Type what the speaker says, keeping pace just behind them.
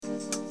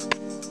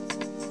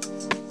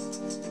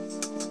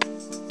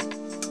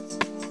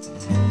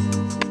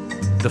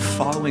The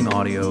following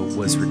audio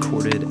was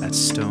recorded at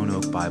Stone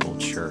Oak Bible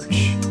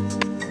Church.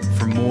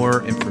 For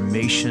more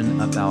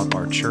information about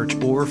our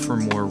church or for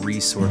more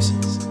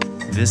resources,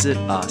 visit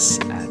us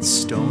at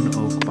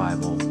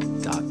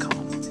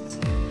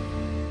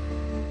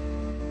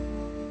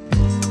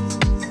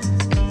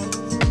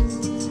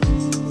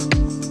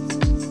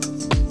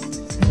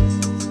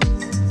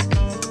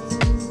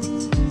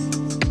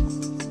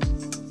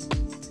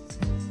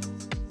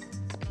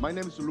My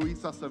name is Luis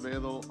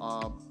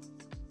Acevedo.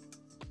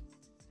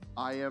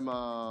 I am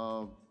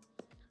a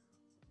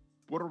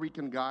Puerto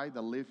Rican guy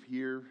that lived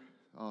here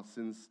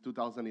since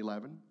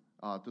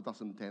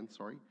 2010,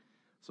 sorry.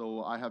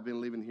 So I have been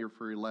living here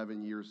for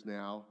 11 years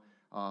now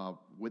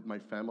with my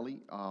family.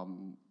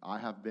 I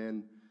have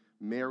been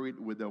married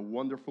with a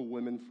wonderful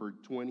woman for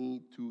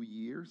 22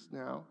 years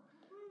now.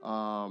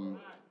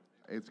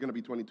 It's going to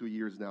be 22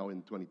 years now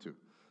in 22.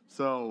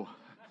 So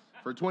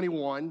for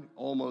 21,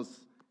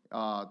 almost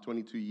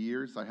 22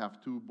 years. I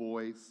have two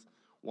boys,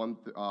 one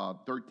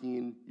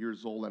 13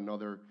 years old,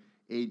 another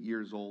 8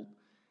 years old.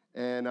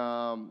 And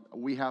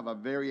we have a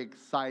very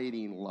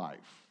exciting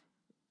life.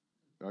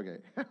 Okay.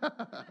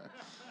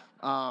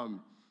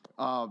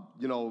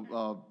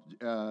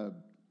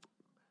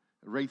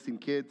 Raising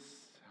kids,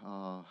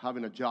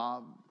 having a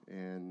job,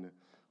 and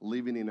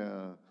living in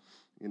a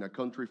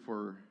country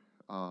for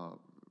a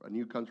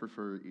new country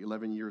for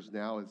 11 years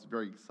now is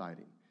very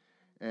exciting.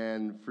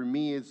 And for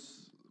me,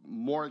 it's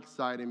more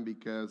exciting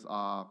because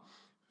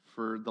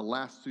for the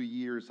last 2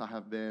 years, I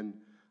have been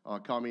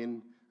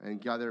coming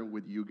and gathering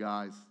with you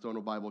guys, Stone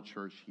Oak Bible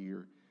Church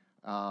here,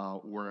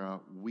 where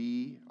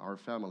our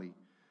family,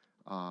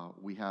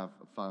 we have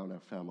found a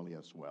family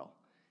as well.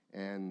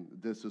 And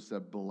this is a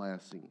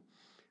blessing.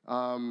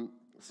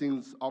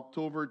 Since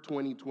October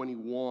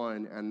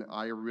 2021, and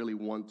I really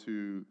want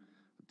to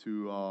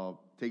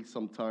take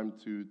some time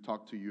to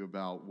talk to you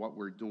about what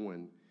we're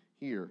doing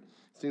here.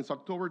 Since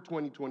October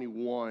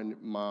 2021,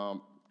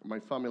 my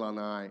family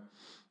and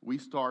we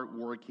start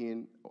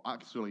working.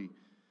 Actually,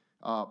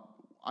 I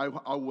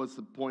was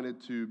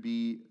appointed to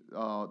be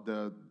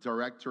the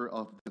director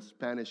of the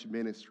Spanish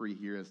ministry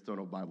here at Stone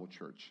Oak Bible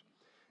Church,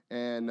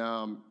 and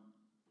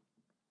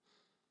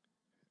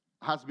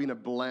has been a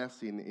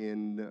blessing.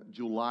 In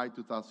July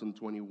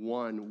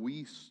 2021,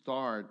 we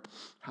start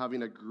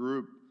having a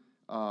group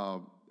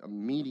a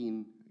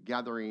meeting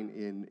gathering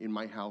in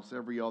my house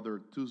every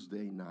other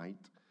Tuesday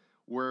night,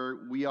 where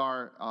we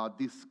are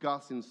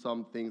discussing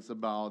some things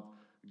about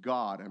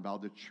God,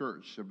 about the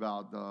church,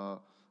 about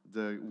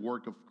the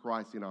work of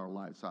Christ in our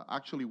lives.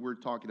 Actually, we're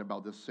talking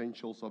about the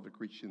essentials of the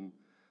Christian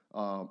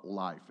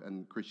life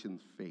and Christian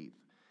faith.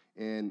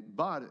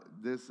 But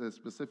this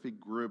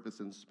specific group is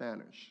in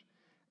Spanish.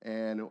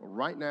 And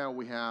right now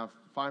we have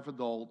 5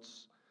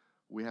 adults.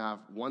 We have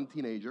 1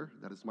 teenager,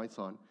 that is my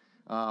son.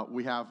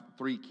 We have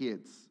 3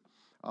 kids.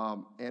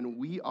 And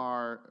we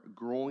are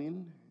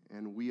growing,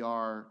 and we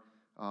are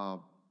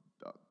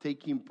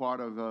taking part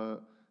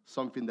of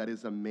something that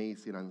is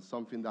amazing and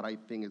something that I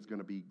think is going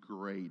to be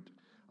great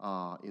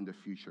in the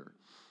future.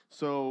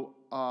 So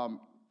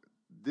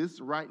this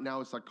right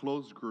now is a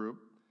closed group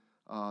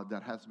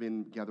that has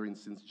been gathering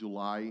since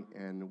July,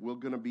 and we're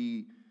going to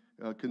be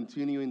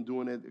continuing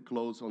doing it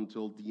close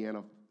until the end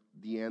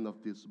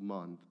of this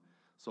month.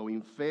 So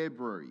in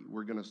February,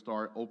 we're going to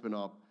start opening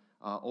up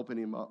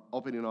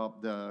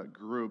the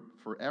group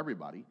for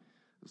everybody.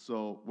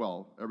 So,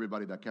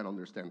 everybody that can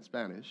understand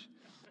Spanish.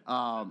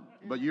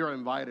 But you're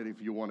invited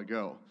if you want to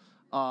go.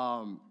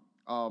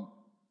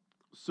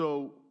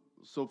 So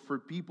for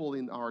people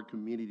in our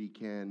community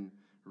can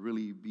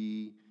really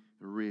be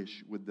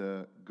rich with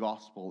the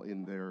gospel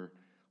in their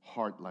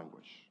heart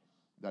language,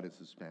 that is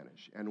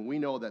Spanish. And we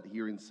know that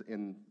here in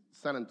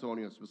San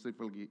Antonio,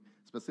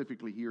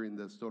 specifically here in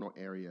the Stone Oak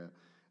area,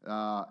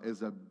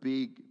 is a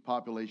big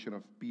population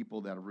of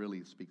people that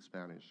really speak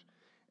Spanish.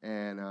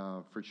 And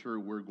for sure,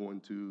 we're going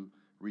to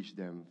reach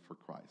them for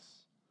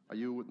Christ. Are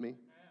you with me?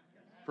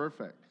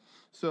 Perfect.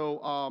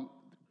 So,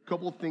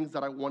 couple of things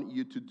that I want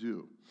you to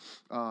do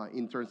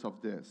in terms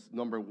of this.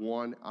 Number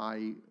one,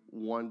 I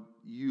want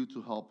you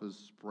to help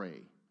us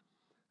pray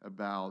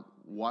about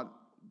what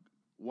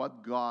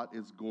God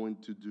is going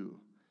to do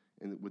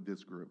with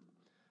this group.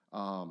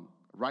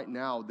 Right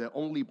now, the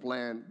only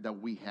plan that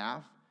we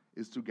have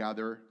is to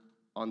gather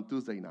on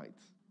Tuesday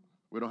nights.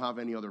 We don't have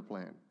any other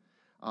plan.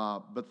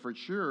 But for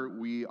sure,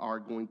 we are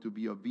going to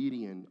be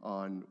obedient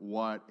on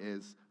what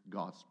is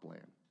God's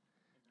plan.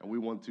 And we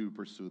want to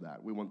pursue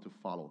that. We want to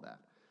follow that.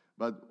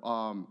 But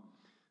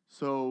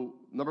so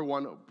number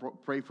one,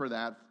 pray for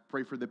that.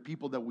 Pray for the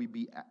people that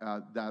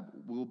that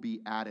will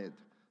be added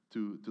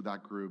to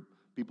that group,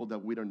 people that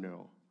we don't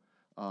know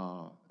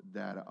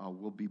that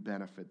will be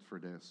benefit for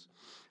this.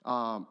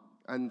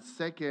 And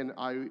second,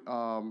 I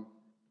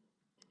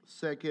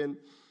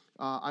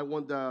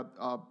want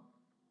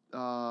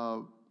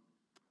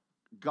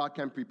God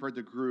can prepare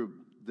the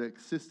group, the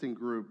existing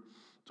group,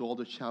 to all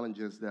the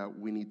challenges that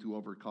we need to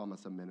overcome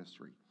as a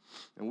ministry.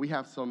 And we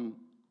have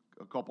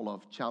a couple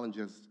of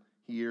challenges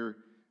here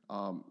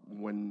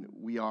when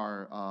we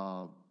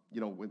are,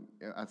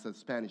 as a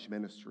Spanish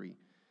ministry,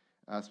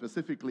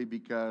 specifically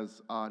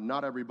because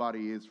not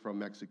everybody is from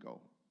Mexico,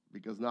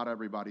 because not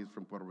everybody is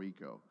from Puerto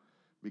Rico,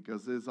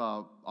 because there's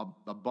a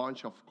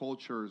bunch of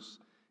cultures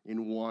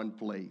in one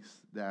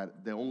place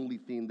that the only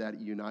thing that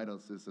unites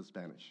us is the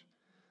Spanish.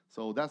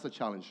 So that's a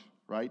challenge,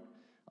 right?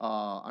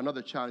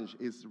 Another challenge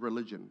is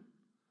religion.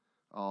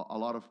 A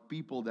lot of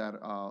people that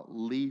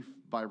live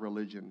by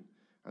religion,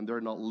 and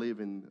they're not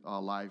living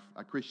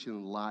a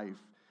Christian life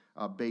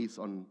based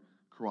on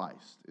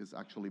Christ. It's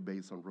actually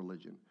based on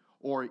religion,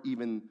 or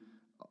even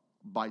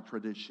by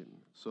tradition.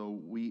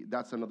 So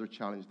that's another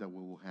challenge that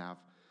we will have.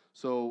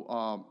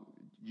 So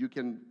you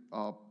can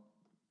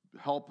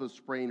help us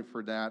praying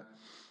for that.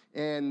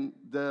 And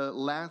the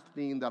last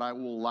thing that I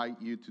would like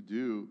you to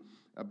do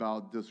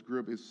about this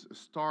group is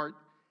start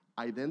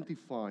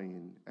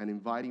identifying and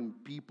inviting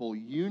people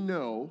you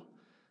know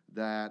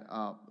that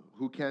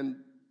who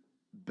can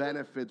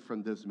benefit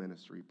from this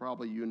ministry.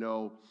 Probably you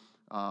know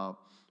a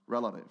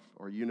relative,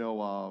 or you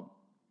know a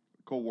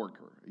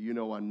coworker, you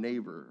know a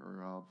neighbor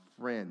or a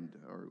friend,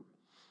 or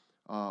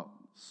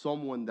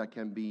someone that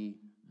can be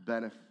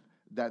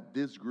that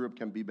this group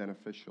can be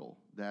beneficial,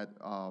 that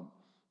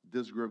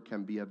this group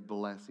can be a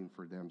blessing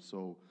for them.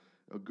 So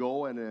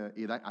go and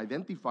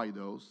identify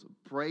those,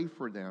 pray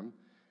for them,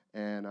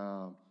 and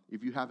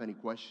if you have any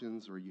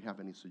questions or you have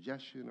any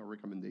suggestion or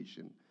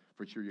recommendation,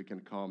 for sure you can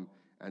come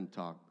and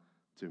talk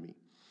to me.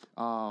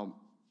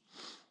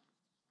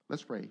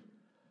 Let's pray.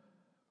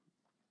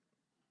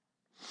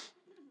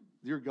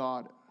 Dear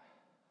God,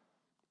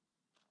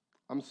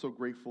 I'm so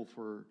grateful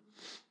for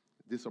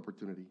this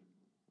opportunity.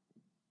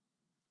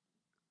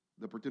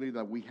 The opportunity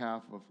that we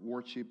have of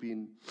worship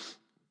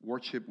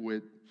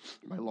with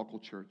my local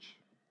church,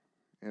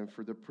 and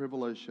for the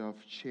privilege of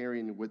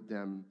sharing with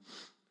them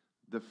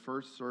the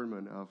first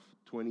sermon of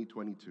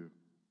 2022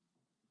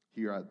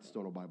 here at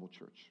Stone Oak Bible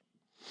Church.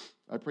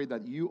 I pray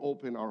that you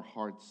open our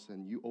hearts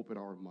and you open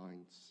our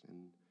minds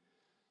and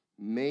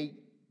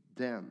make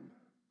them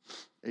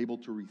able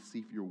to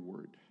receive your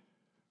word.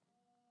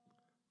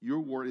 Your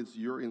word is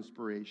your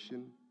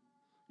inspiration.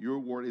 Your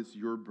word is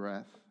your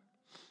breath.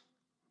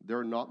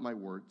 They're not my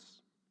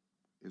words.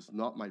 It's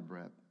not my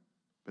breath,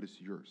 but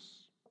it's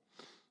yours.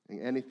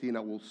 And anything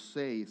I will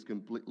say is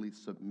completely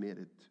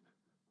submitted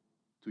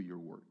to your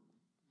word.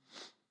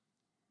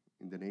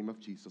 In the name of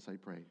Jesus, I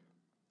pray.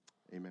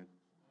 Amen.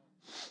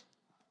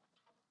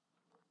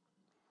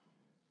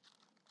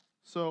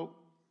 So,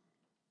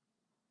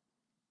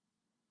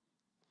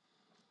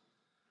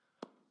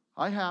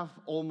 I have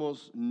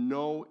almost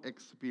no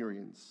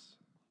experience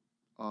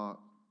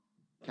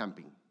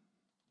camping.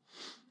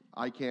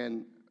 I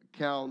can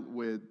count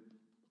with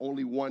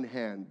only one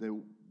hand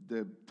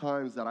the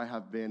times that I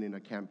have been in a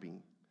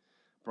camping,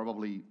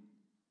 probably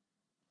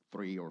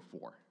 3 or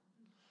 4.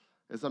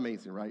 It's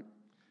amazing, right?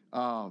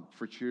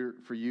 For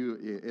you,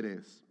 it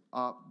is.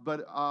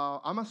 But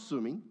I'm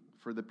assuming,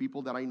 for the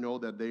people that I know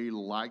that they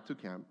like to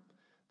camp,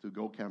 to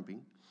go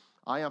camping,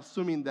 I am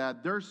assuming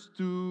that there's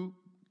 2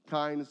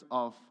 kinds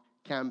of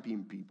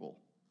camping people.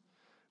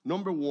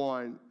 Number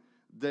one,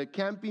 the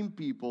camping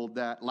people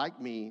that, like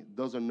me,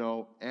 doesn't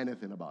know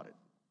anything about it.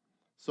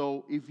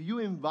 So if you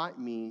invite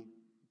me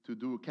to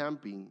do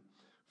camping,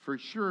 for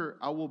sure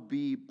I will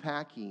be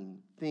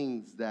packing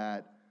things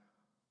that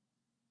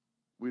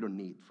we don't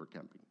need for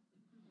camping.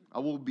 I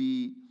will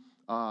be,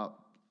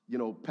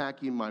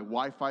 packing my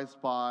Wi-Fi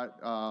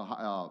spot,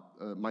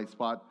 my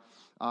spot,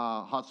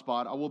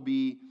 hotspot. I will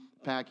be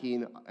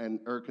packing an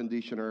air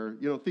conditioner,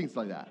 things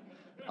like that.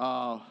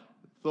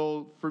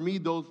 So for me,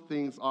 those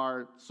things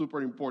are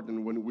super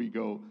important when we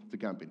go to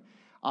camping.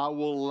 I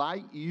will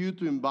like you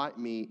to invite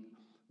me,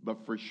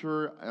 but for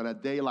sure, on a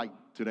day like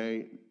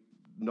today,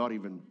 not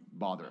even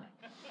bother.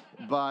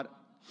 But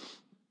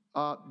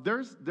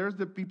there's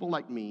the people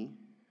like me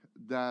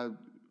that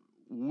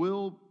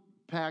will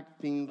pack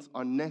things,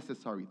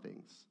 unnecessary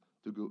things,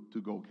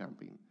 to go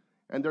camping.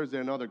 And there's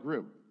another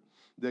group,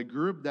 the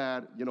group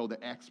that, the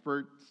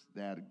experts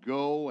that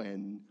go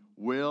and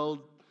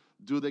will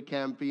do the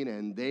camping,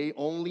 and they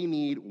only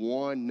need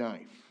one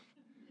knife,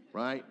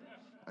 right?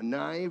 A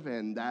knife,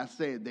 and that's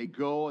it. They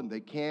go and they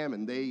camp,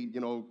 and they,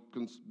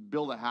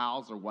 build a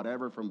house or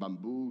whatever from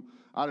bamboo.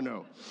 I don't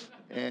know.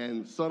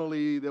 And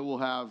suddenly they will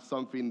have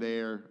something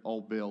there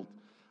all built.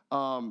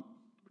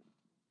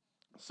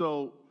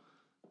 So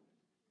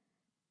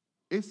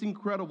it's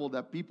incredible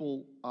that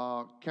people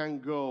can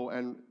go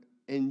and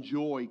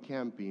enjoy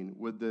camping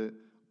with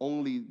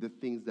only the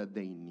things that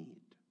they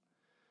need.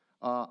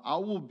 I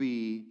will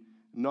be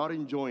not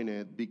enjoying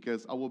it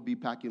because I will be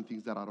packing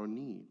things that I don't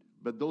need.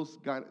 But those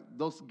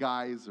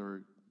guys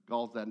or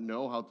girls that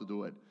know how to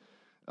do it,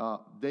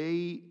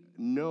 they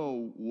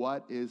know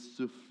what is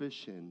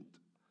sufficient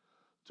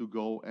to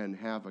go and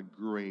have a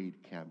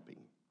great camping.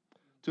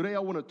 Today I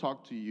want to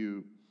talk to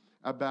you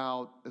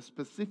about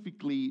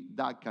specifically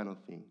that kind of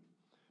thing.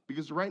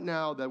 Because right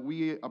now that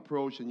we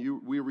approach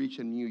and we reach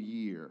a new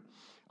year,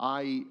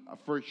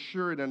 for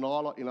sure in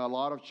a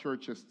lot of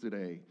churches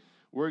today,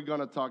 we're going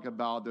to talk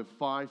about the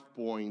 5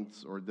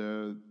 points or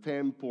the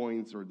 10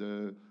 points or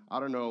the, I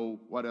don't know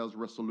what else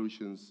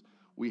resolutions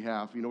we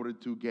have in order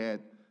to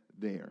get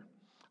there.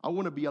 I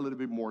want to be a little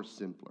bit more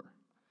simpler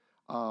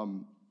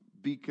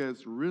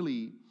because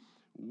really,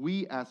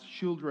 we as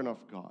children of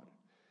God,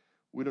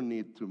 we don't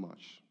need too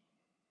much.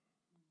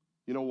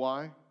 You know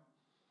why?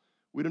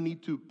 We don't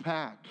need to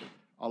pack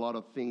a lot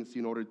of things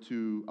in order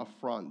to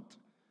affront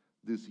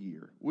this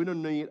year. We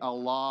don't need a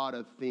lot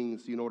of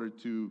things in order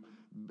to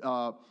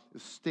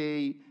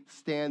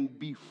stand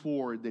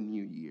before the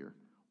new year.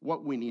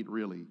 What we need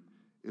really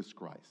is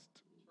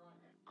Christ.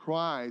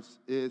 Christ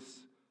is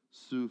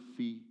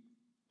sufficient.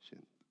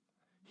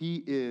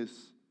 He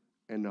is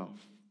enough.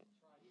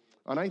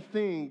 And I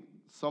think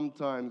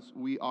sometimes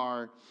we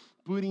are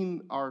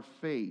putting our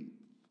faith.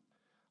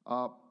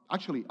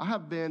 Actually, I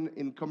have been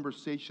in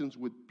conversations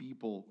with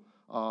people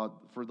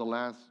for the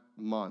last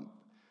month.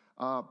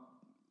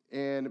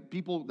 And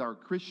people that are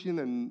Christian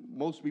and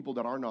most people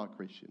that are not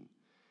Christian.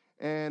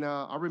 And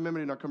I remember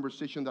in a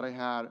conversation that I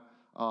had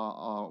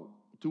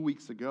 2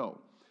 weeks ago,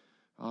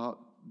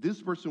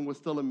 this person was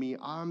telling me,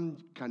 I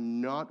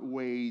cannot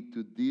wait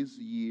to this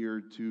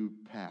year to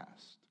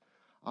pass.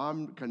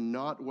 I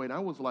cannot wait. I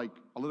was like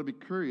a little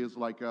bit curious,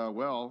 like,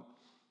 well,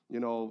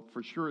 you know,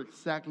 for sure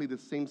exactly the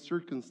same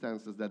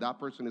circumstances that that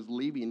person is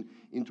living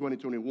in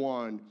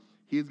 2021,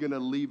 he's going to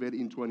live it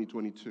in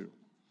 2022.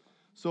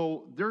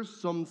 So there's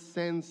some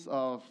sense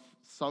of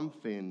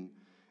something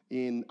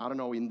in, I don't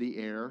know, in the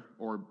air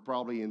or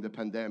probably in the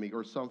pandemic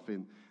or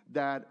something,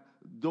 that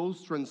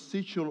there's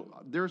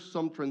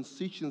some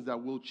transitions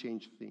that will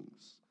change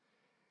things.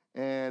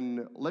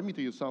 And let me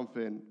tell you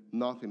something,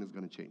 nothing is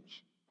going to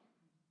change.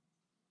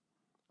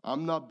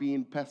 I'm not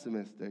being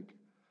pessimistic.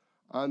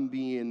 I'm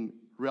being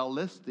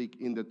realistic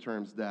in the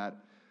terms that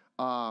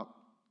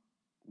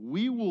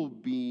we will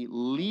be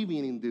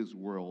living in this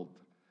world,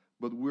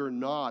 but we're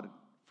not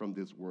from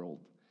this world.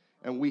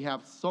 And we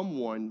have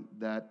someone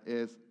that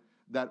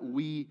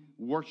we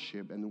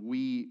worship and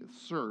we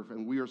serve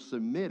and we are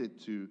submitted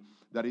to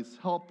that is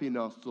helping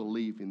us to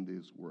live in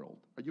this world.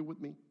 Are you with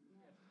me?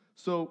 Yes.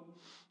 So,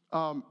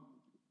 I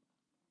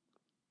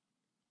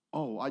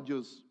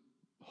just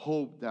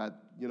hope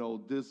that, you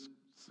know, this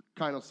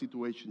kind of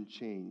situation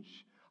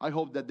change. I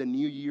hope that the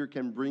new year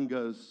can bring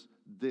us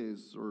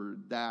this or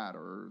that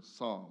or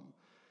some.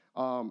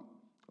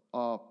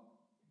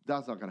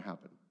 That's not going to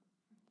happen.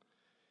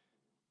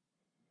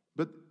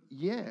 But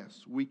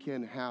yes, we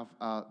can have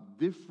a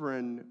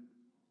different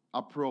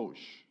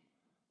approach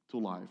to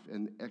life,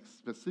 and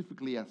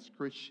specifically as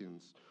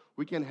Christians,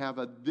 we can have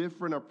a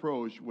different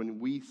approach when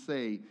we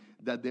say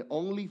that the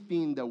only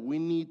thing that we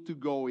need to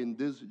go in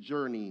this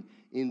journey,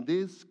 in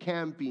this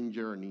camping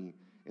journey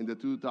in the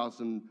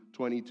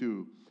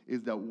 2022,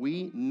 is that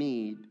we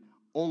need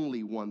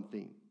only one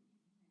thing,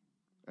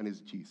 and it's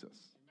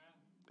Jesus.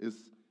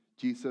 It's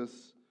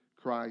Jesus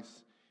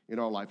Christ in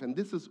our life. And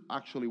this is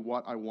actually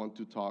what I want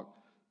to talk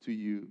to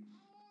you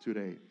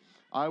today.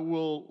 I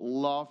will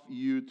love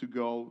you to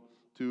go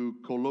to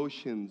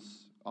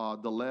Colossians,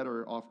 the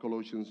letter of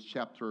Colossians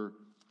chapter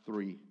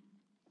 3.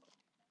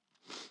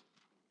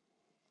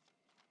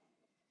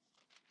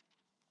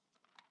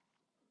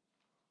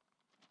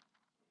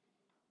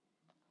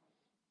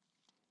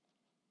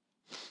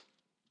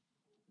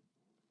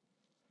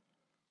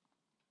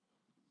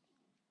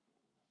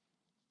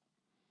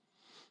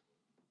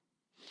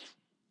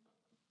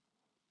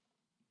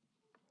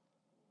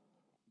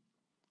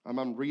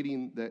 I'm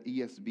reading the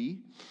ESV.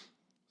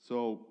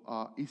 So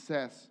it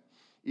says,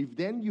 if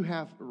then you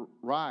have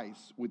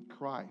rise with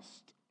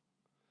Christ,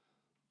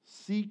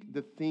 seek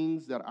the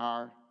things that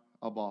are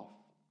above,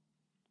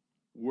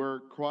 where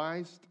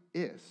Christ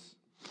is,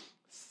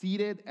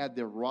 seated at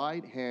the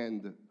right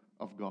hand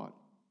of God.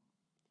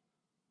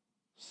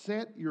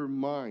 Set your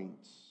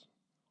minds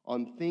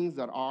on things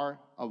that are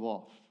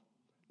above,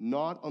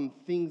 not on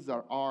things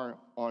that are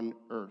on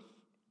earth.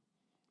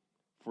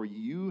 For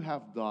you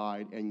have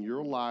died, and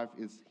your life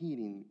is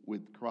hidden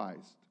with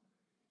Christ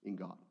in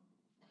God.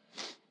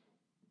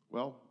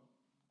 Well,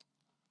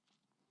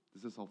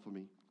 this is all for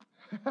me.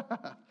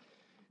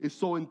 It's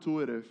so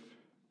intuitive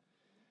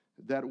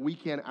that we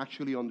can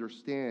actually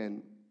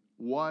understand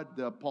what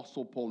the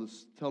Apostle Paul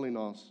is telling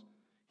us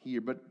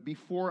here. But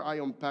before I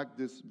unpack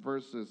these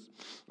verses,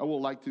 I would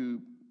like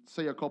to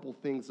say a couple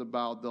things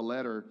about the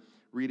letter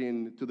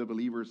reading to the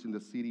believers in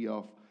the city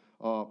of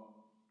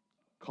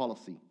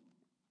Colossae.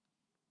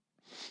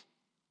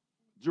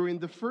 During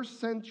the first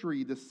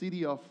century, the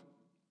city of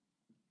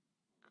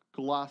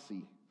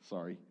Colossae,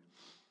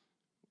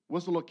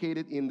 was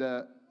located in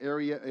the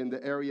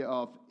area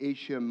of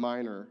Asia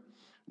Minor,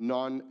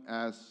 known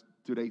as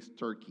today's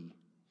Turkey.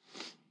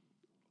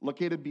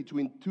 Located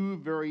between two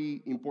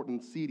very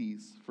important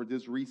cities, for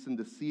this reason,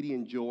 the city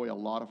enjoyed a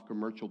lot of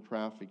commercial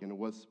traffic, and it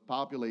was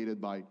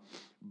populated by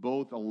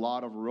both a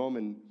lot of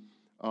Roman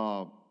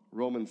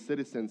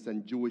citizens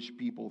and Jewish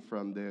people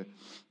from the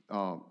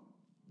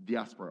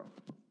diaspora.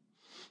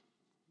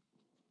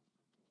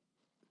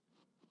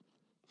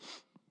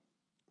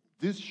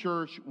 This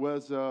church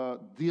was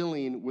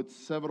dealing with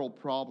several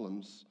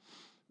problems,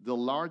 the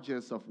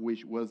largest of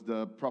which was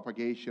the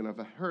propagation of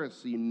a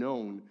heresy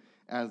known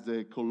as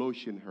the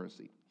Colossian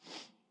heresy.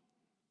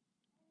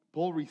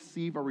 Paul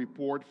received a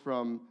report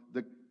from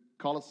the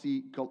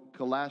Colossae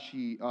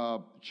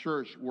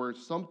church where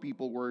some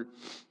people were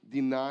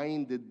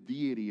denying the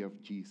deity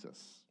of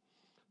Jesus.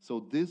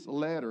 So this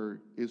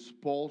letter is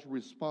Paul's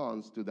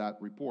response to that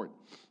report.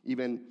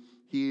 Even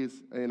he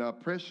is in a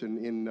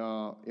prison, in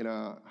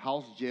a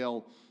house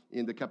jail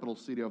in the capital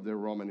city of the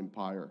Roman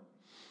Empire.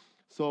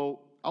 So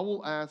I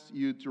will ask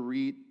you to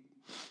read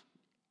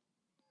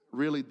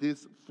really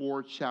this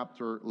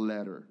 4-chapter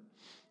letter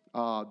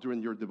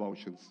during your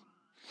devotions.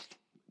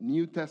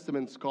 New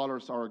Testament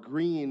scholars are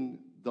agreeing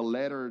the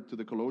letter to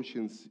the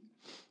Colossians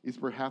is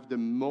perhaps the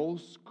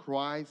most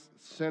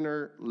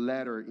Christ-centered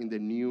letter in the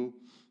New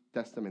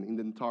Testament, in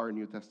the entire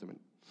New Testament.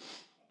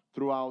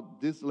 Throughout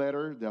this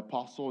letter, the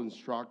apostle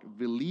instructs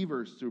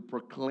believers to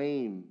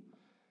proclaim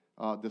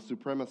the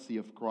supremacy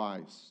of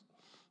Christ.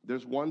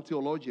 There's one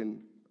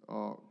theologian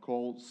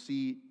called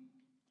C.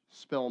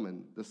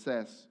 Spellman that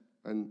says,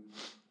 and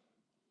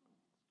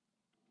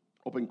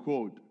open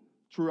quote,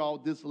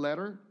 throughout this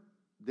letter,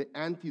 the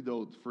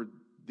antidote for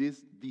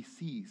this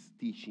disease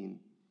teaching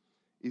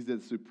is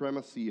the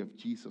supremacy of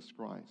Jesus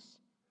Christ.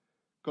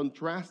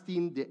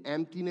 Contrasting the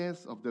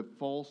emptiness of the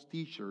false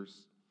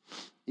teachers,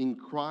 in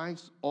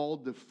Christ all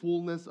the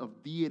fullness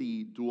of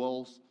deity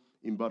dwells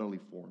in bodily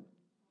form.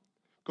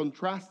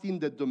 Contrasting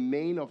the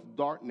domain of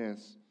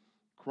darkness,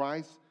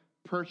 Christ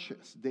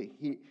purchased the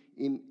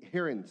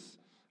inheritance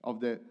of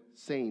the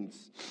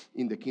saints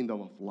in the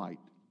kingdom of light.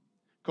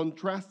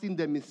 Contrasting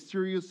the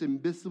mysterious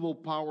invisible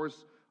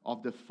powers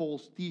of the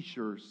false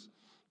teachers,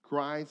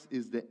 Christ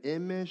is the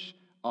image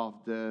of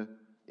the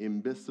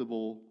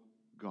invisible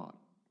God.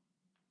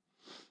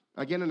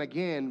 Again and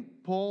again,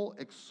 Paul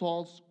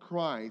exalts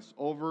Christ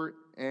over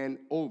and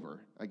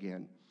over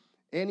again,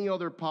 any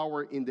other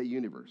power in the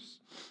universe.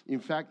 In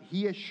fact,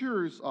 he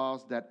assures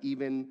us that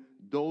even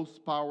those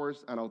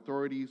powers and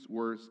authorities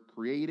were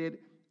created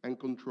and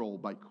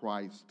controlled by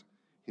Christ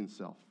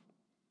himself.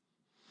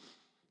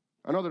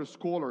 Another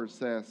scholar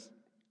says,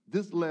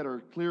 this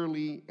letter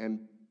clearly and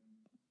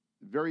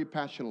very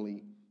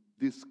passionately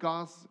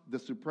discuss the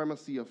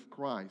supremacy of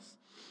Christ,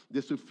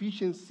 the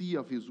sufficiency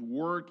of his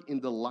work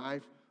in the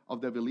life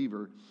of the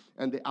believer,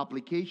 and the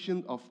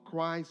application of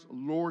Christ's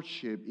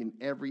lordship in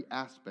every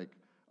aspect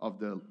of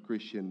the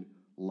Christian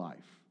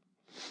life.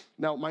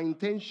 Now, my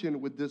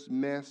intention with this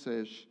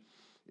message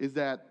is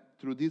that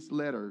through this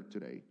letter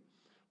today,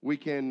 we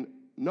can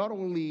not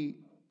only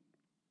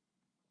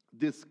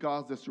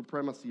discuss the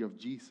supremacy of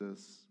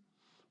Jesus,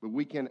 but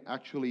we can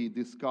actually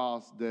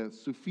discuss the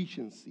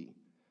sufficiency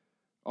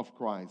of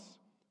Christ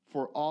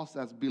for us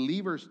as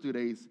believers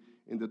today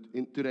in the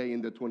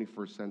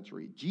 21st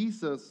century.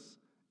 Jesus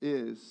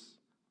is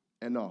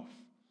enough,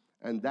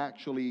 and that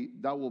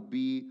will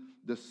be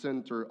the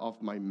center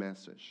of my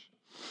message.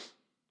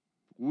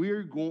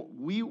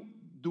 Do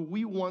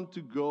we want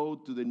to go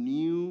to the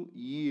new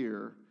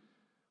year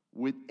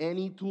with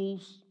any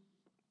tools?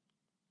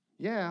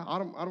 Yeah, I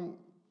don't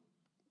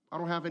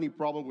have any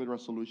problem with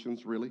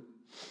resolutions, really.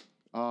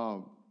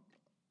 I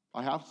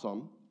have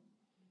some.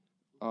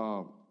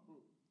 I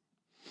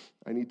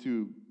need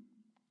to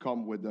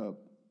come with a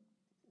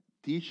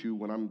tissue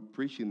when I'm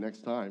preaching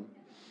next time.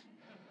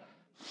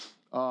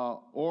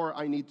 Or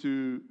I need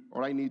to,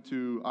 I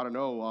don't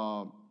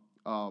know,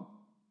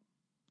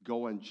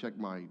 go and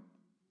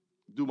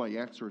do my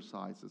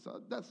exercises.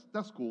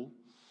 That's cool.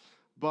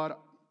 But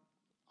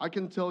I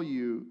can tell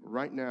you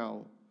right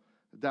now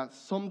that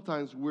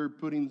sometimes we're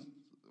putting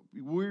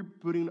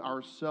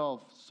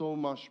ourselves so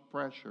much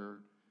pressure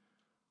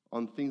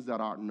on things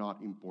that are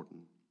not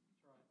important.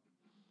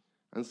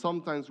 And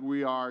sometimes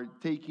we are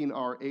taking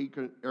our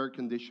air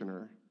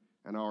conditioner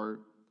and our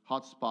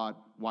hotspot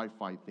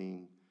Wi-Fi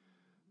thing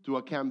to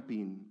a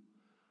camping,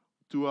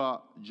 to a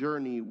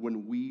journey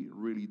when we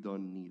really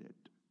don't need it.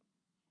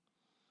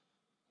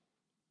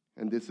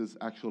 And this is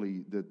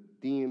actually the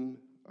theme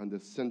and the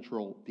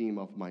central theme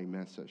of my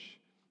message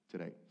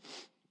today.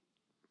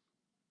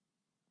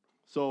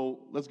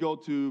 So let's go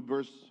to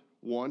verse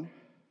 1.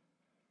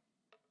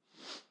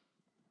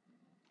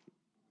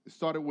 It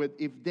started with,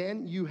 if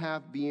then you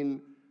have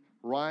been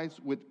raised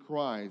with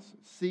Christ,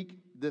 seek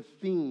the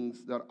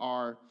things that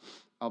are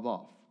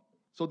above.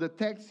 So the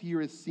text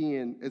here is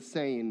saying,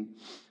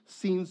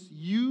 since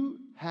you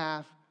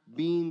have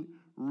been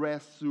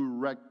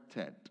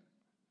resurrected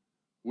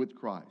with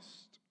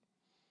Christ.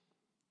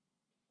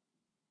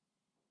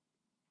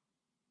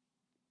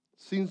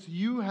 Since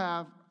you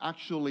have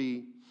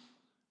actually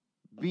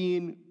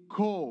been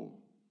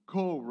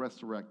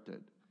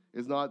co-resurrected.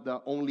 It's not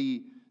that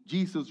only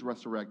Jesus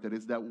resurrected,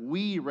 it's that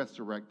we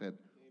resurrected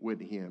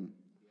with him,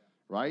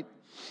 right?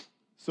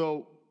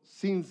 So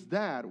since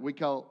that, we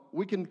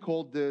can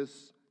call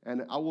this,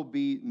 and I will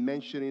be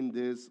mentioning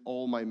this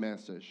all my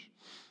message,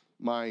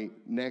 my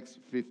next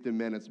 15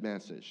 minutes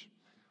message.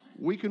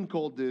 We can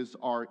call this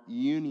our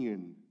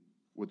union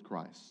with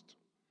Christ.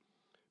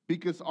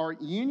 Because our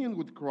union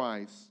with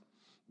Christ,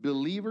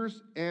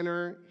 believers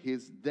enter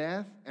his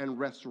death and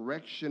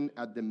resurrection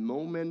at the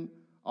moment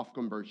of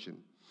conversion,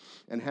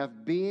 and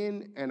have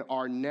been and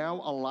are now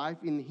alive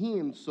in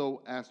him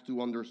so as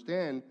to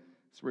understand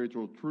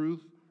spiritual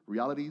truth,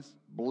 realities,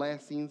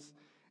 blessings,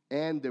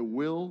 and the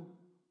will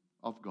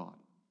of God.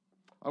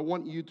 I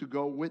want you to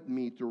go with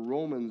me to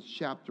Romans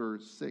chapter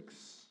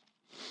 6.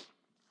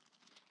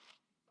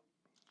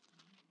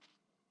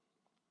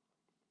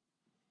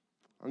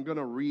 I'm going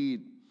to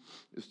read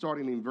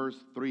starting in verse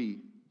 3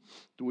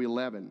 to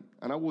 11,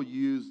 and I will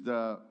use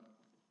the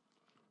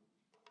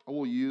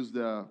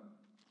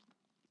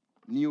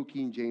New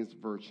King James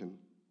Version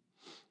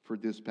for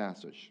this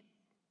passage.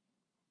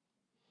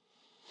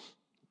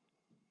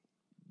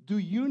 Do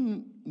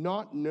you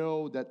not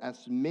know that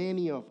as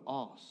many of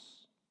us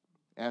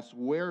as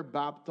were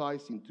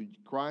baptized into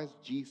Christ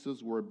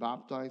Jesus were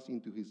baptized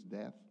into his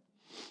death?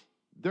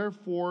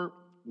 Therefore,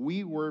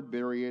 we were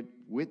buried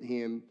with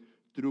him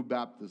through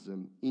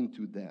baptism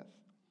into death,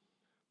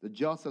 that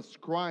just as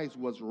Christ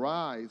was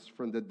raised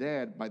from the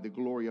dead by the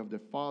glory of the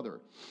Father,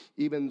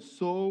 even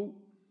so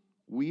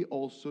we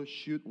also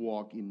should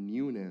walk in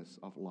newness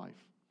of life.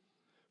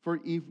 For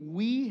if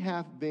we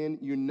have been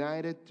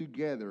united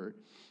together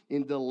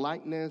in the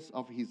likeness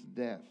of his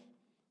death,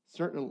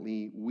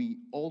 certainly we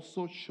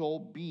also shall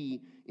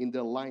be in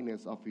the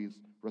likeness of his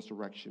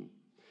resurrection.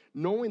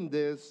 Knowing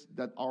this,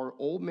 that our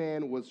old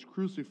man was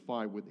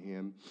crucified with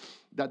him,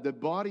 that the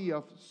body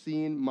of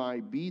sin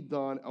might be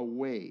done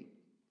away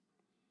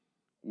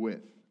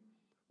with,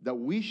 that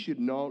we should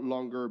no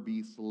longer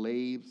be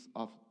slaves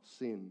of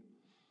sin.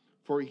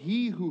 For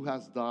he who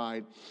has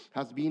died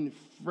has been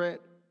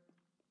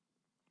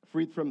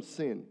freed from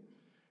sin.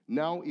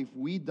 Now, if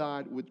we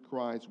died with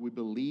Christ, we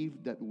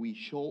believe that we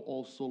shall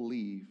also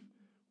live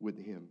with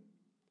him,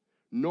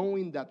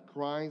 knowing that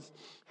Christ,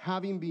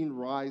 having been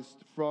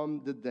raised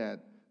from the dead,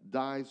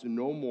 dies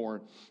no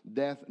more.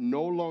 Death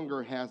no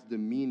longer has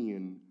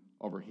dominion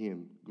over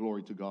him.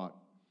 Glory to God.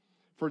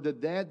 For the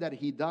death that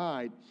he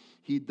died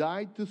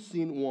to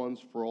sin once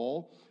for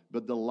all,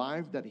 but the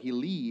life that he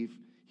lived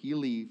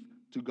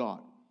to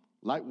God.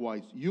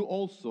 Likewise, you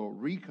also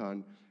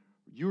reckon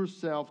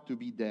yourself to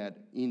be dead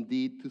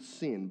indeed to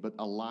sin, but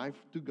alive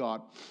to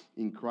God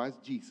in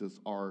Christ Jesus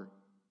our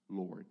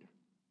Lord.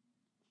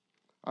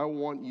 I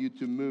want you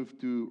to move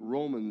to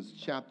Romans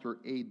chapter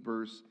 8,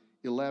 verse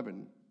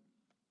 11.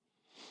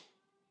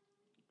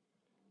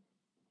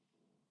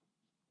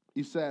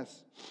 It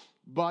says,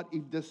 but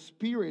if the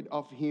spirit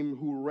of him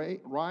who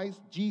raised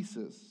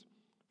Jesus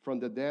from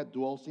the dead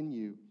dwells in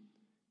you,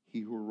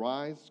 he who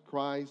raised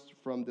Christ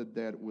from the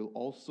dead will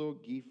also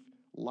give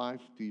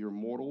life to your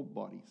mortal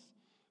bodies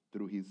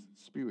through his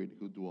spirit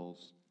who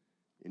dwells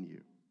in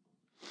you.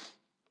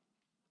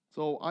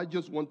 So I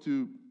just want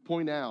to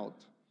point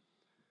out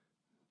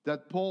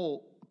that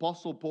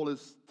Apostle Paul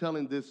is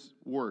telling these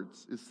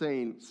words, is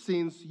saying,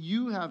 since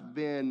you have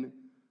been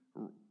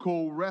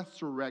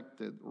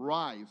co-resurrected,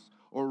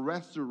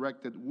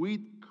 resurrected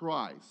with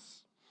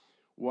Christ,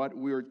 what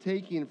we are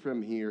taking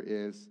from here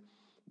is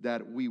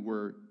that we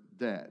were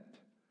dead.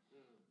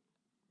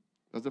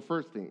 That's the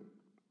first thing.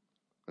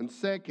 And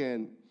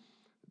second,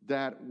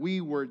 that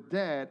we were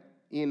dead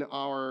in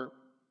our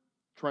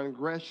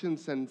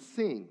transgressions and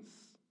sins.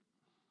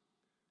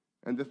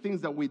 And the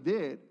things that we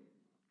did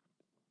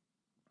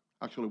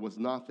actually was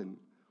nothing.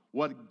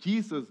 What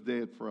Jesus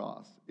did for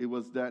us, it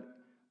was that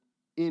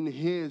in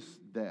his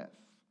death,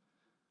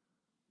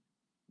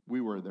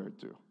 we were there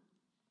too.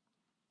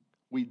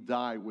 We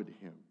died with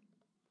him.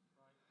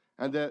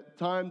 And the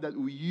time that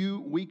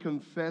we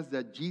confess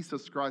that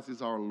Jesus Christ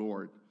is our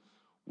Lord,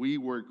 we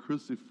were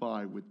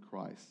crucified with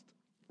Christ,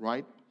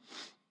 right?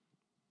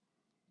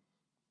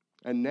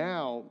 And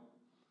now,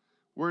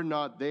 we're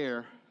not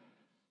there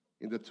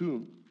in the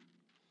tomb.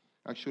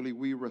 Actually,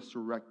 we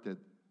resurrected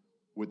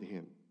with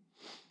him.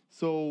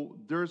 So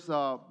there's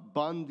a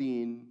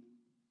bonding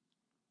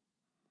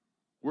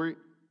where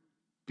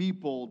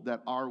people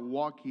that are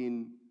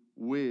walking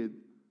with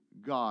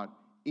God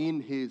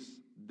in his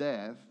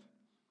death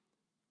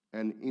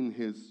and in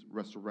his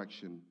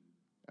resurrection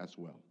as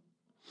well.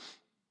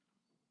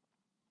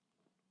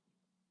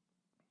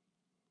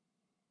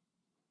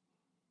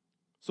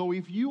 So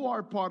if you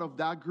are part of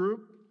that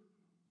group,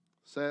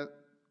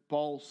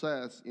 Paul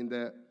says in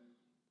the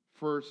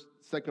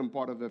second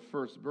part of the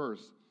first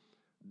verse,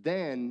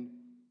 then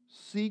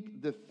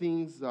seek the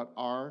things that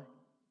are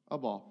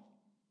above,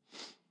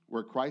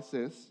 where Christ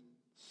is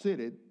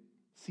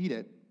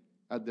seated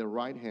at the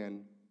right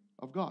hand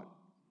of God.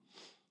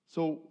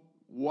 So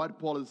what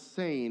Paul is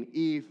saying,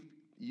 if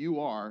you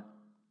are,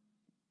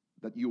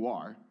 that you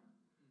are,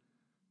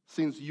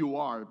 since you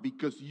are,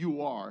 because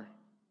you are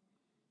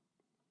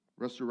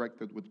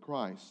resurrected with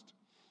Christ,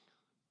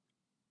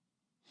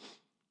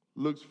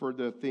 looks for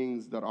the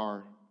things that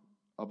are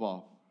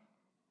above.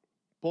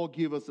 Paul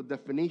gives us a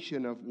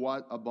definition of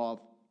what above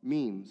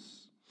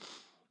means.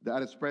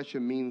 That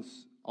expression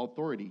means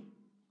authority.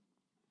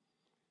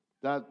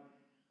 That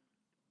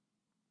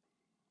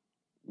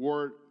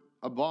word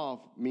above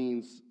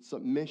means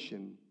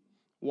submission.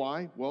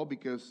 Why? Well,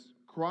 because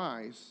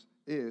Christ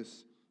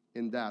is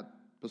in that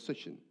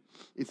position.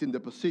 It's in the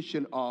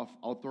position of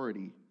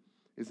authority.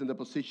 It's in the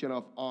position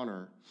of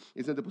honor.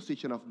 It's in the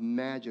position of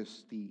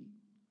majesty.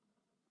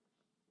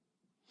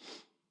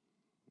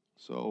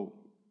 So,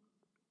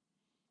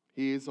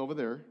 he is over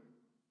there,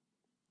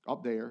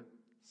 up there,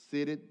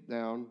 seated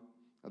down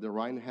at the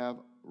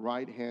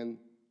right hand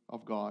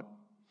of God.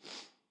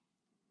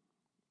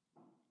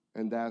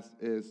 And that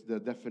is the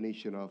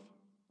definition of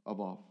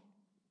above.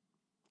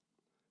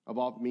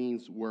 Above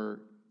means where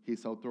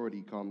his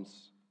authority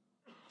comes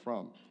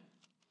from.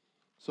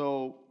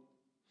 So,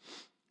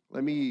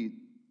 let me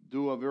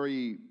do a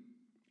very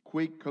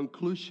quick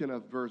conclusion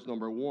of verse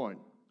number 1.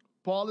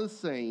 Paul is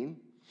saying,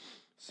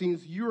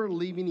 since you are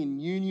living in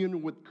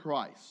union with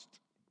Christ,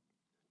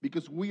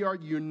 because we are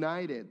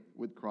united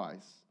with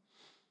Christ,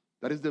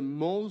 that is the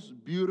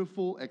most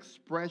beautiful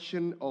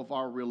expression of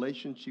our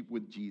relationship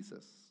with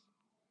Jesus.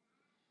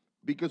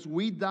 Because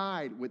we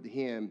died with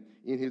him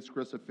in his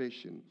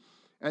crucifixion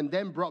and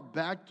then brought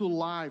back to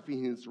life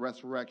in his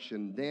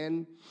resurrection,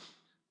 then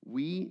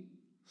we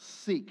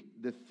seek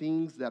the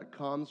things that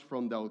comes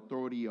from the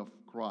authority of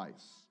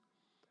Christ,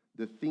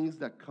 the things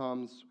that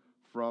comes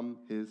from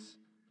his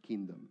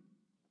kingdom.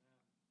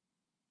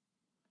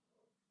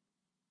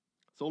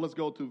 So let's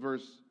go to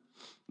verse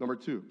number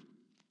 2.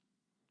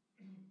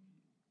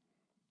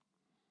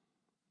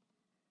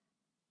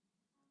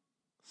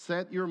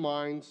 Set your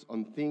minds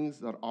on things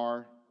that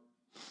are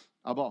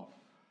above.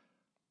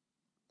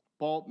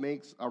 Paul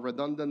makes a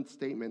redundant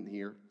statement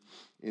here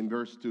in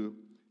verse 2,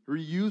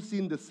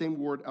 reusing the same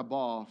word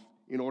above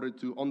in order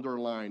to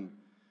underline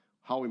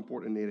how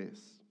important it is,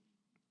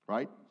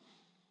 right?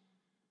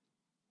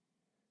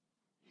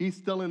 He's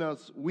telling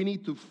us we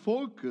need to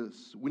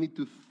focus, we need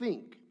to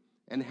think,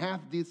 and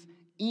have this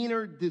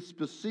inner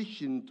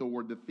disposition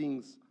toward the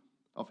things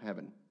of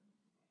heaven,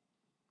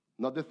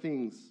 not the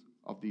things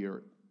of the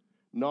earth,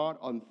 not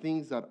on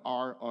things that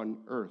are on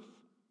earth.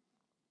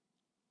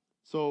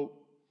 So,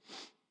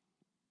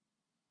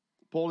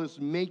 Paul is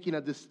making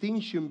a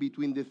distinction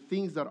between the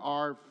things that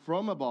are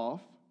from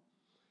above,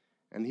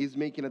 and he's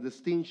making a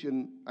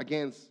distinction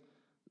against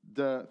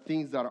the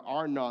things that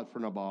are not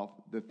from above,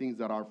 the things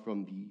that are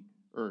from the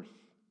earth.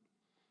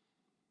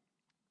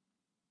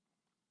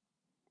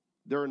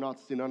 They're not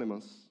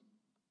synonymous.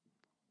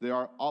 They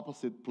are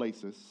opposite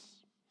places.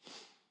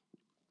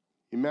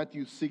 In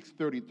Matthew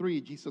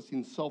 6:33, Jesus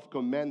himself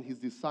commanded his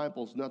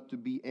disciples not to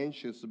be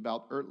anxious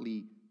about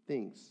earthly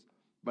things,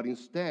 but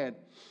instead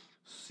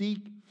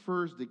seek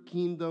first the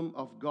kingdom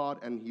of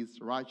God and his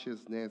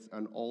righteousness,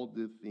 and all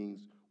the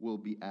things will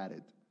be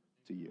added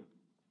to you.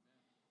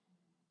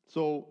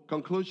 So,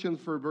 conclusion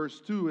for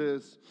verse 2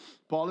 is,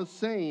 Paul is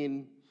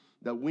saying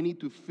that we need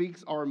to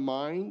fix our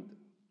minds,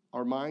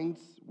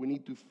 we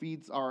need to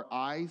fix our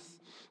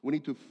eyes, we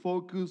need to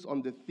focus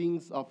on the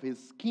things of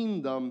his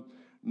kingdom,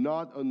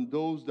 not on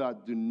those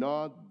that do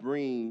not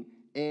bring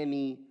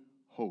any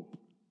hope.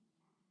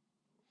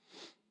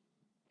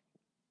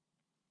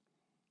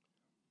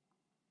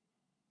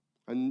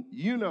 And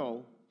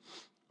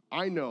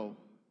I know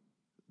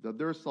that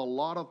there's a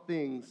lot of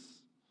things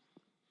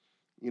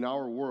in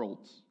our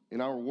world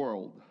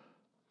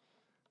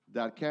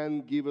that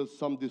can give us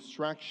some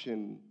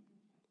distraction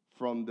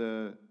from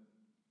the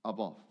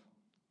above.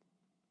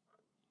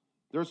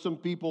 There's some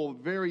people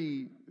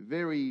very,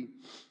 very,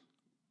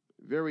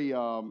 very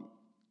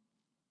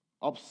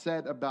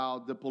upset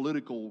about the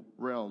political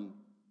realm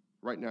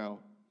right now.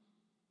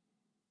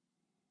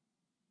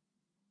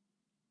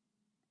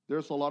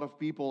 There's a lot of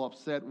people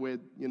upset with,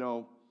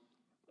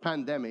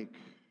 pandemic.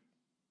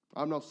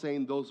 I'm not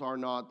saying those are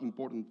not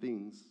important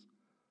things.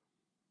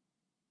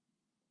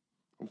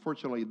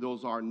 Unfortunately,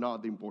 those are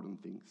not the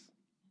important things.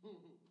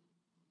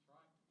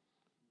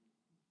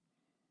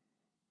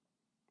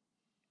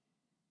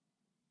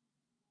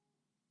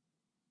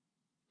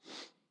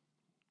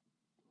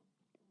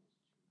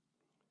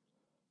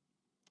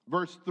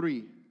 Verse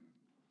 3.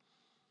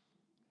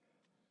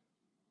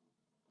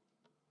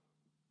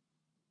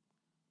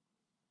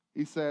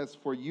 He says,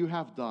 for you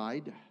have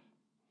died.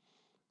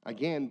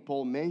 Again,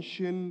 Paul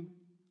mentioned,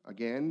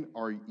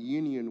 our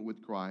union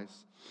with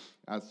Christ,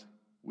 as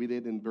we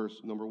did in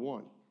verse number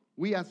 1.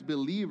 We as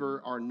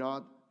believers are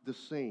not the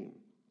same.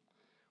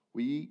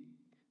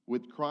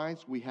 With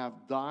Christ, we have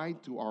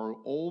died to our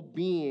old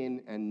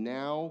being, and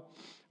now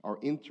our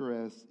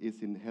interest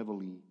is in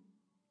heavenly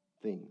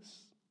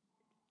things.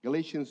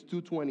 Galatians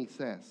 2:20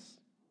 says,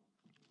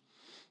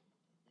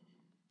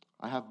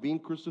 I have been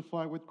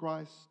crucified with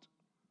Christ.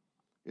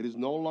 It is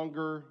no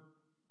longer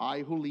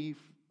I who live,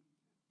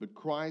 but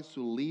Christ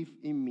who lives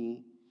in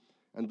me.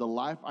 And the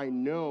life I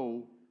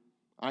now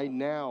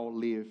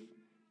live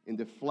in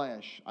the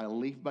flesh, I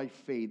live by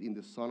faith in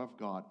the Son of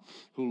God,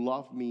 who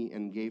loved me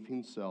and gave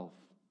himself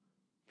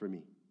for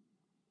me.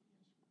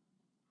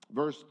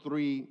 Verse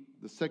 3,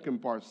 the second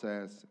part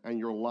says, and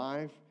your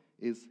life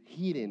is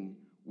hidden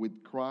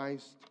with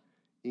Christ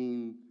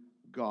in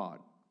God.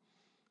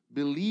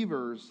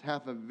 believers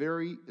have a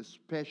very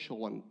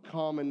special and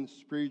common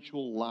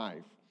spiritual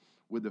life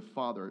with the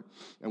Father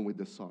and with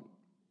the Son.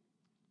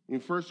 In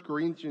 1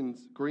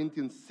 Corinthians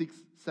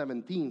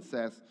 6:17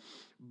 says,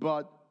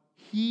 "But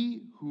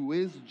he who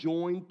is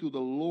joined to the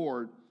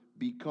Lord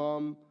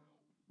becomes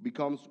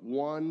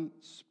one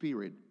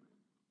spirit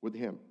with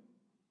him."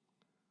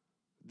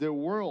 The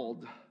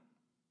world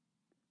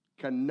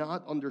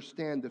cannot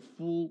understand the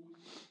full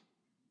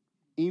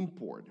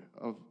import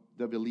of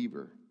the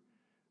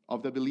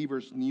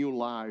believer's new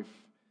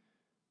life,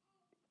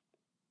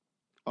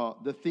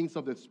 the things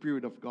of the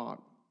Spirit of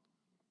God.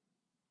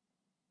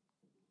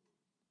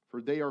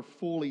 For they are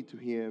folly to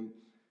him,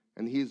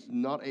 and he is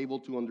not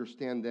able to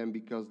understand them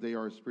because they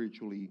are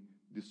spiritually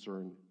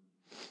discerned.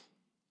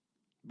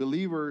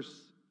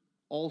 Believers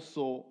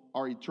also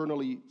are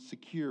eternally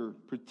secure,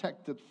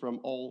 protected from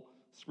all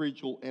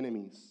spiritual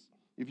enemies.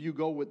 If you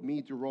go with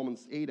me to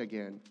Romans 8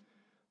 again,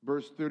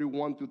 verse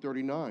 31 to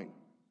 39.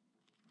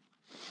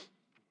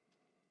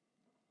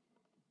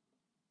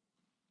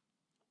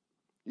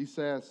 He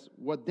says,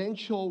 "What then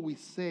shall we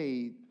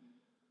say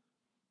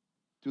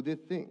to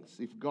these things?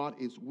 If God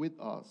is with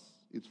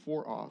us, it's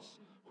for us,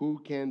 who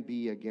can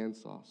be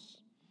against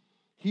us?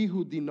 He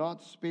who did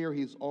not spare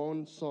his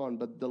own son,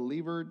 but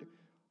delivered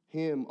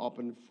him up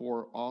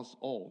for us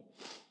all,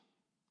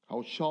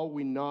 how shall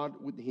we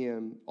not with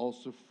him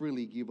also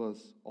freely give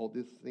us all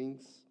these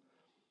things?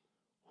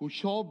 Who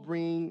shall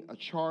bring a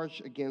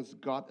charge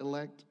against God's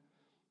elect?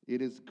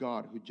 It is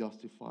God who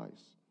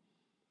justifies.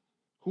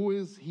 Who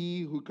is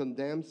he who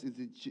condemns?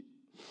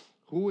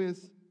 Who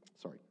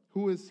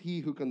is he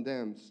who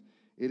condemns?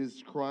 It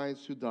is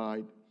Christ who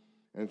died,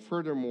 and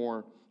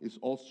furthermore is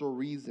also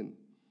risen,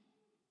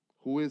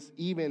 who is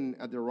even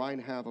at the right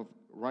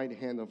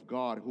hand of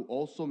God, who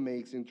also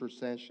makes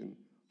intercession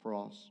for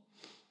us.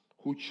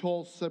 Who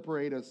shall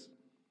separate us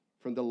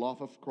from the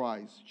love of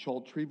Christ?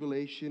 Shall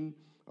tribulation,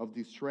 of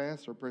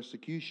distress, or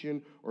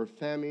persecution, or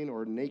famine,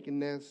 or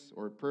nakedness,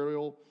 or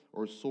peril,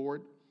 or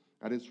sword?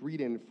 As is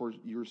written, for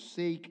your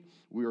sake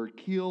we are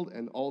killed,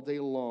 and all day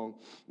long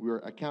we are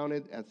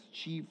accounted as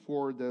sheep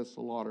for the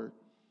slaughter.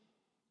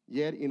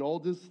 Yet in all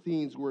these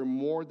things we're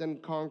more than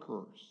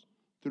conquerors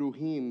through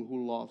him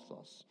who loves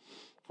us.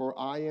 For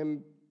I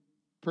am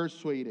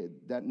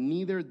persuaded that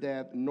neither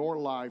death, nor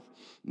life,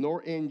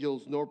 nor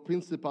angels, nor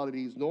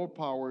principalities, nor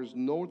powers,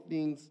 nor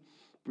things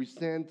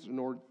present,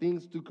 nor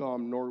things to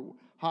come, nor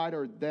height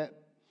or depth,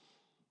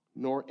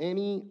 nor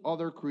any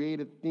other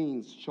created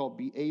things shall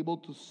be able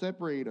to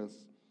separate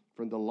us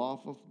from the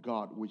love of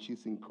God, which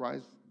is in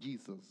Christ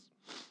Jesus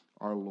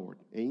our Lord.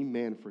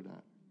 Amen for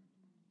that.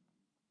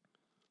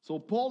 So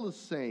Paul is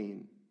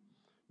saying,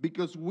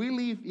 because we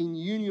live in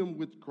union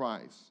with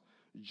Christ,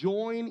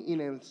 join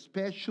in a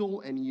special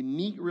and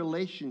unique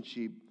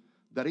relationship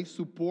that is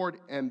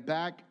supported and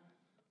backed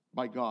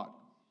by God.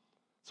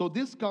 So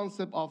this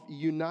concept of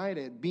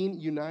being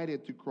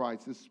united to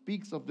Christ, it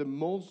speaks of the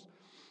most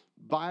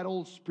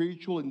vital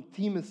spiritual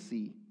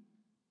intimacy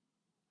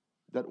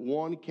that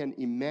one can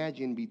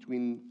imagine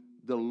between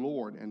the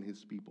Lord and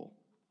his people.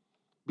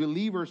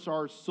 Believers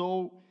are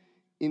so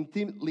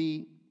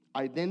intimately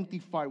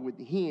identified with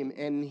him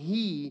and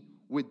he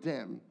with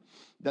them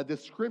that the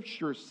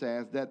scripture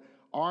says that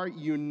are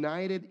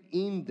united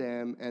in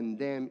them and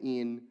them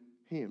in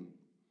him.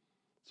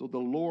 So the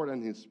Lord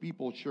and his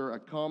people share a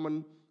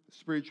common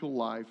spiritual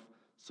life,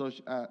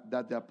 such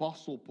that the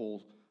Apostle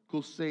Paul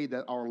could say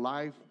that our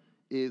life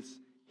is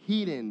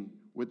hidden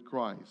with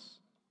Christ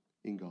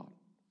in God.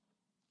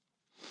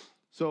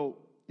 So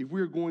if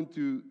we're going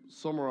to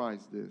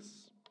summarize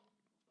this,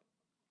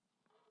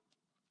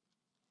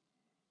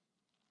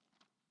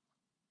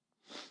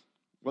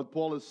 what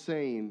Paul is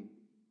saying,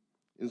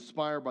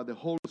 inspired by the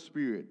Holy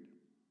Spirit,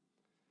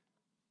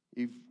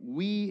 if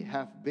we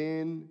have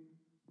been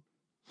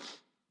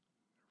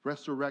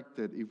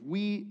resurrected, if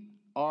we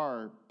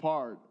are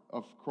part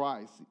of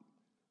Christ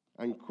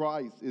and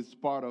Christ is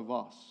part of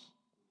us,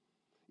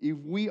 if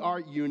we are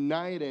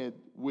united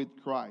with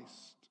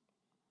Christ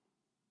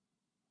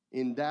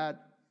in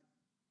that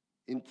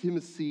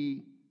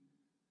intimacy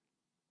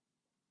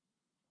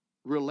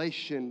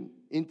relation,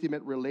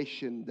 intimate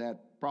relation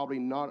that probably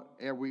not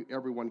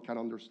everyone can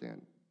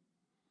understand.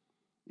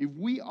 If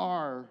we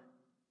are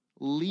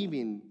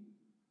living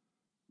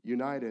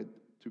united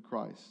to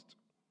Christ,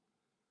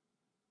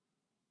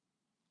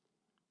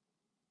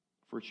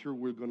 for sure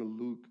we're going to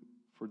look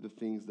for the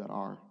things that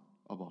are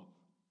above.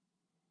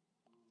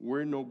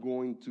 We're not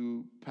going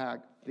to pack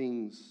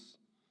things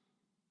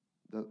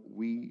that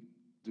we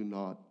do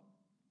not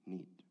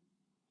need,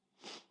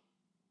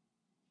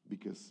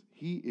 because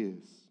he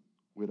is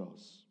with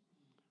us.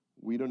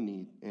 We don't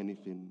need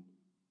anything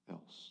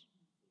else.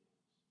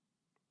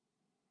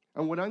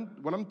 And when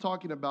I'm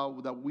talking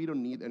about that we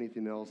don't need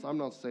anything else, I'm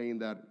not saying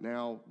that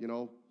now,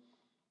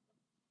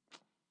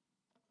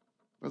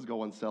 let's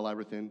go and sell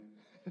everything.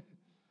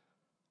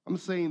 I'm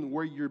saying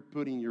where you're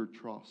putting your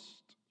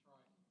trust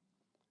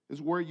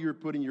is where you're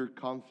putting your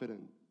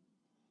confidence,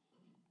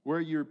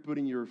 where you're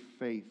putting your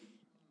faith.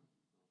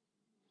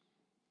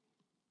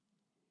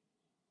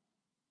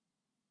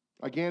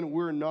 Again,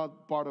 we're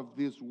not part of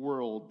this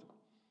world.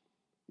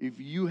 If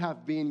you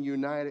have been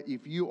united,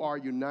 if you are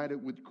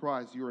united with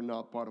Christ, you are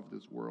not part of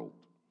this world.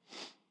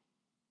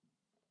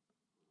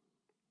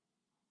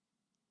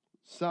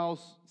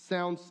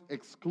 Sounds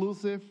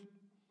exclusive,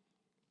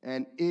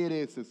 and it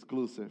is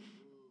exclusive.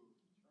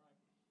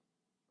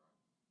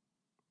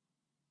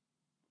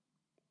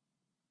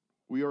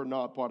 We are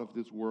not part of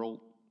this world,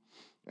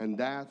 and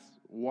that's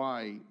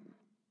why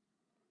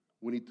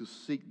we need to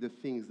seek the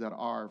things that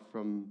are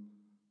from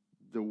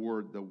the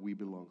word that we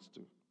belong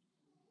to.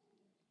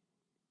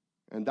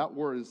 And that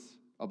word is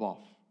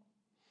above.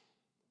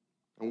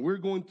 And we're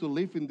going to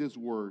live in this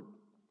word,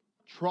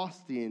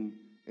 trusting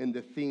in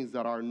the things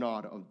that are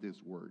not of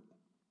this word.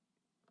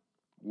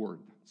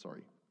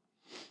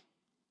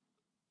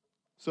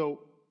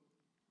 So,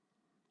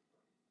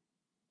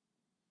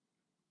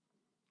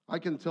 I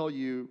can tell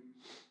you,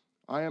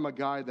 I am a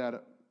guy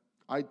that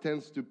I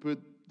tend to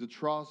put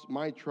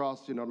my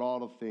trust in a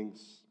lot of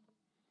things.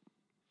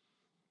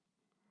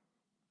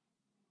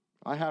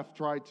 I have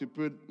tried to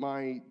put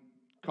my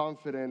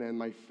confidence and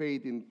my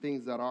faith in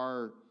things that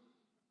are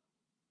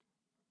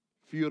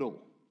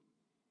futile,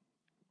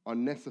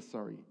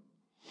 unnecessary.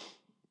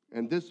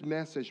 And this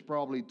message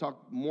probably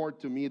talked more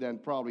to me than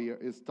probably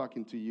is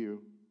talking to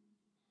you.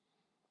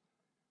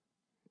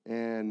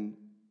 And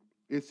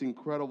it's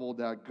incredible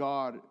that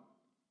God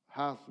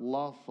has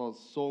loved us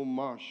so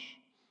much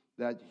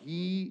that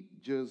He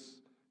just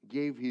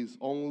gave His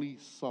only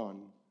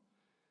Son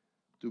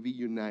to be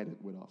united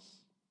with us.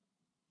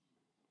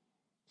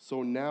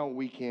 So now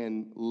we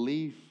can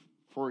live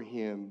for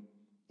Him,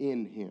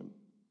 in Him.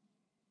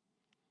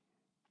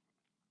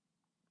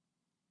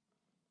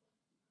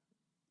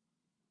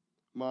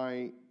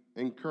 My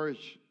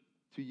encouragement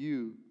to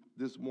you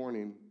this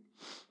morning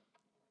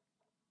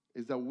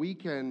is that we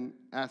can,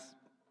 as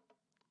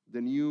the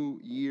new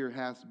year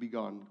has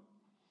begun,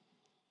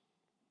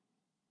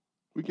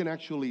 we can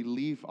actually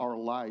live our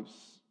lives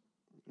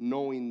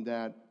knowing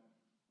that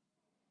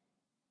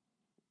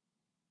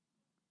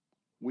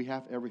we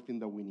have everything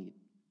that we need.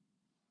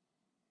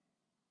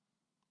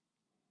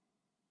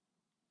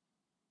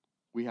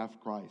 We have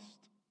Christ,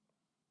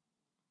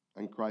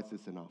 and Christ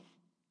is enough.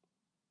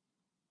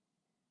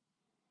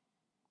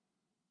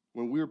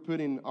 When we're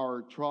putting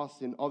our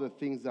trust in other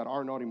things that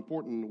are not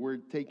important, we're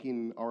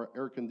taking our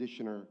air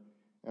conditioner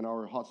and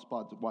our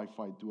hotspot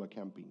Wi-Fi to a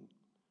camping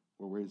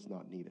where it's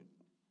not needed.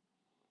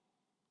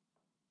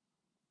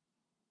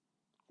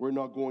 We're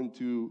not going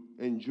to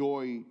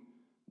enjoy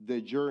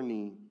the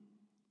journey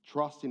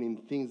trusting in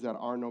things that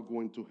are not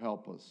going to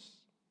help us.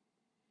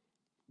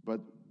 But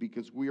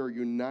because we are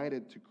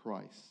united to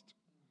Christ,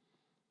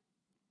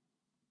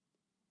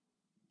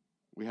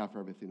 we have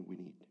everything we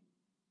need.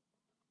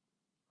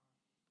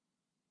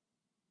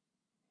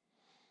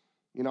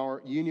 In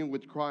our union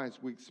with Christ,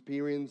 we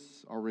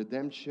experience our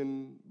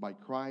redemption by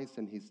Christ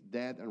and His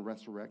death and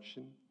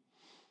resurrection.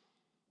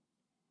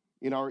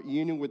 In our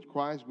union with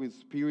Christ, we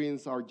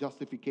experience our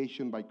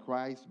justification by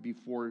Christ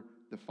before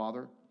the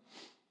Father.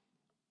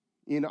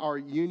 In our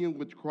union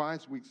with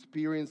Christ, we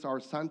experience our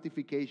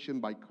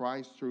sanctification by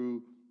Christ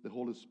through the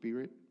Holy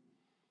Spirit.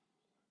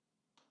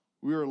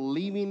 We are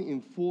living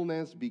in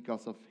fullness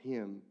because of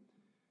Him.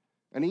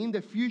 And in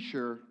the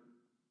future,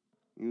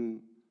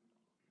 in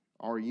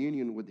our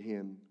union with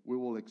Him, we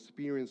will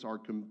experience our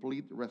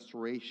complete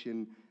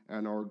restoration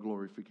and our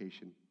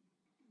glorification.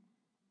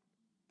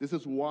 This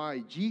is why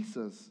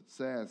Jesus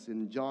says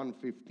in John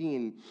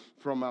 15,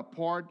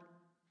 apart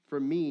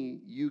from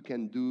me, you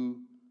can do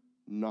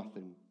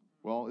nothing.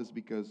 Well, it's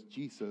because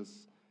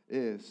Jesus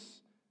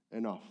is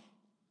enough.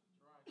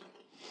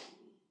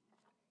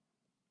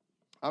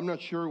 I'm not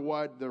sure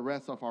what the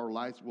rest of our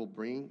lives will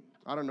bring.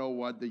 I don't know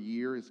what the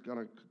year is going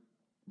to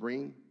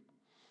bring.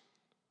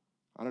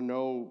 I don't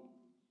know,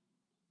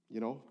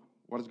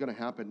 what is going to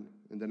happen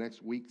in the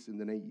next weeks, in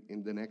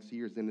the next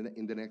years,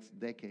 in the next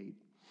decade.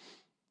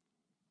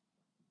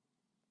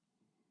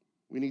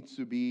 We need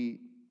to be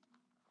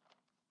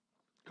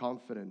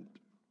confident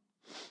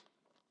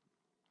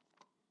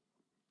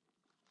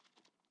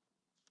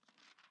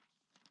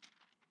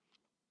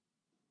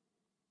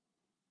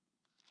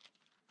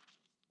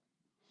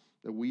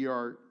that we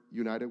are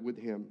united with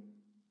Him.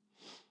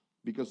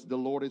 Because the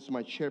Lord is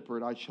my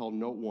shepherd, I shall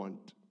not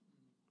want.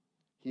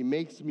 He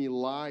makes me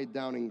lie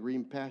down in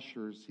green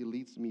pastures. He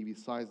leads me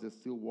beside the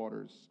still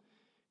waters.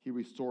 He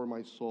restores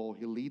my soul.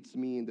 He leads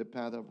me in the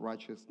path of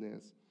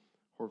righteousness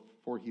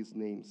for His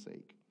name's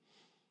sake.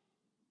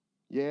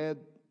 Yet,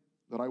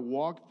 that I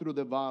walk through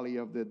the valley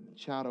of the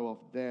shadow of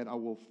death, I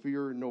will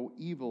fear no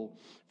evil,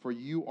 for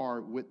You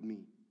are with me.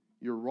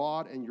 Your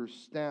rod and Your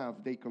staff,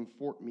 they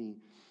comfort me.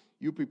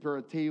 You prepare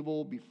a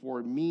table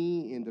before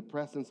me in the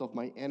presence of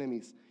my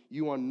enemies.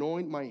 You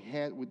anoint my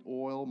head with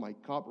oil, my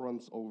cup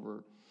runs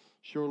over.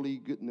 Surely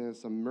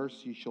goodness and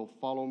mercy shall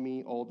follow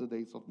me all the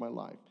days of my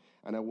life,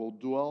 and I will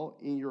dwell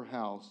in Your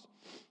house,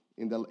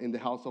 in the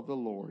house of the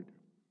Lord,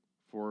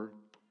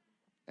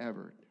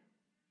 forever.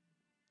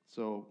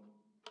 So,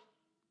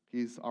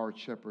 He's our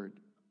shepherd.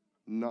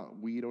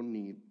 We don't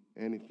need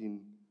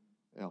anything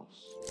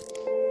else.